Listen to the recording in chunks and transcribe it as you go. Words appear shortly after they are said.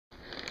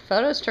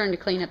Photo's turn to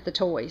clean up the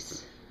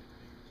toys.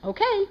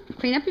 Okay,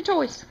 clean up your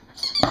toys.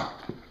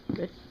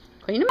 Good.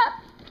 Clean them up.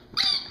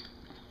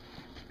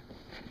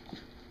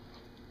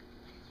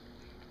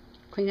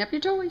 Clean up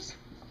your toys.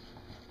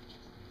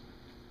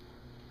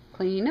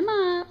 Clean them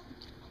up.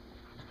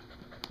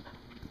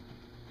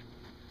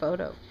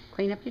 Photo,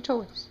 clean up your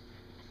toys.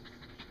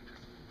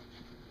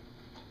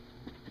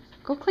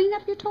 Go clean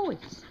up your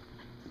toys.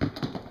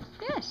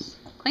 Yes,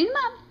 clean them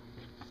up.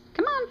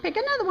 Come on, pick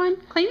another one.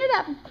 Clean it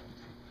up.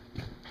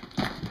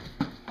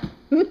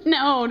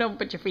 No, don't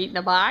put your feet in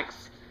the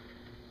box.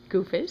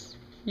 Goofus.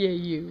 Yeah,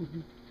 you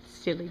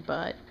silly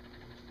butt.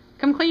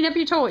 Come clean up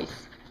your toys.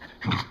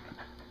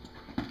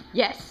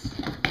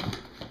 Yes.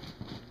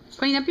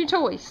 Clean up your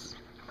toys.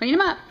 Clean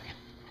them up.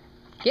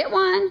 Get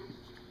one.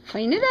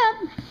 Clean it up.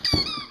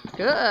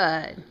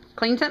 Good.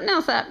 Clean something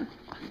else up.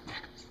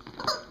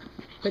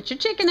 Put your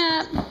chicken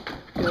up.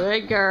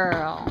 Good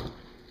girl.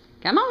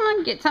 Come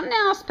on, get something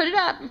else. Put it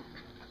up.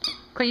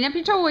 Clean up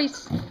your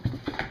toys.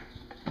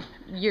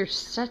 You're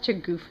such a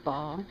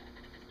goofball.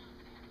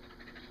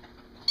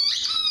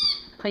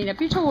 Clean up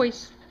your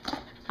toys.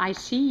 I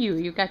see you.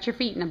 You got your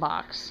feet in the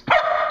box.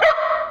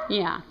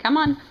 Yeah, come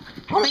on.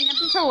 Clean up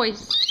your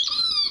toys.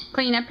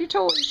 Clean up your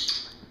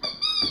toys.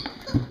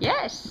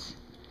 Yes.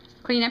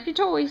 Clean up your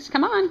toys.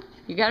 Come on.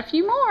 You got a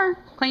few more.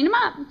 Clean them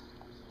up.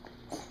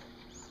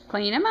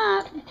 Clean them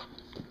up.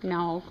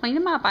 No, clean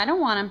them up. I don't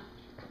want them.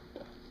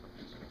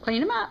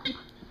 Clean them up.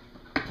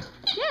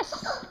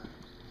 Yes.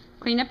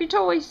 Clean up your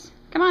toys.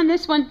 Come on,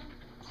 this one.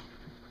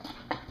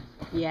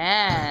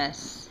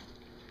 Yes.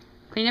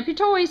 Clean up your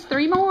toys.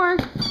 3 more.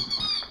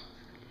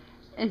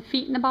 And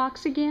feet in the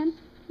box again?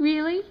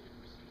 Really?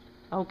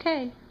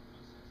 Okay.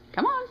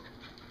 Come on.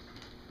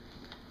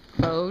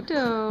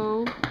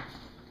 Photo.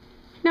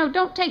 No,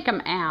 don't take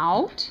them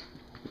out.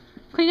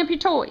 Clean up your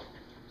toy.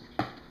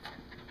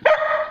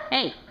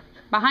 Hey,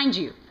 behind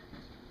you.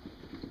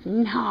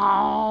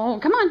 No.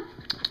 Come on.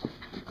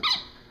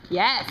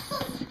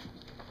 Yes.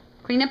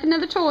 Clean up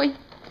another toy.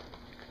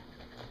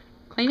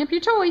 Clean up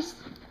your toys.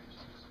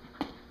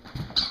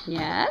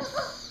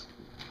 Yes.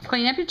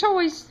 Clean up your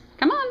toys.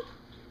 Come on.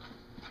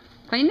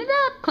 Clean it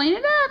up. Clean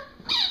it up.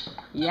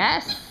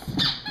 Yes.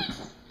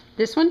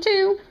 This one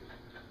too.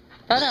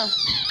 Photo.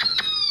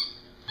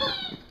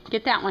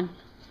 Get that one.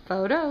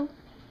 Photo.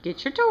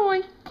 Get your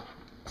toy.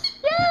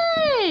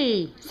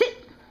 Yay! Sit.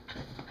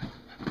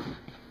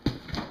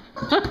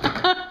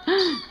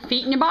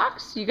 Feet in your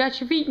box? You got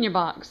your feet in your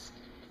box.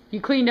 You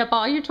cleaned up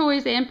all your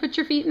toys and put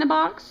your feet in the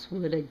box?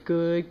 What a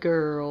good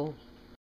girl.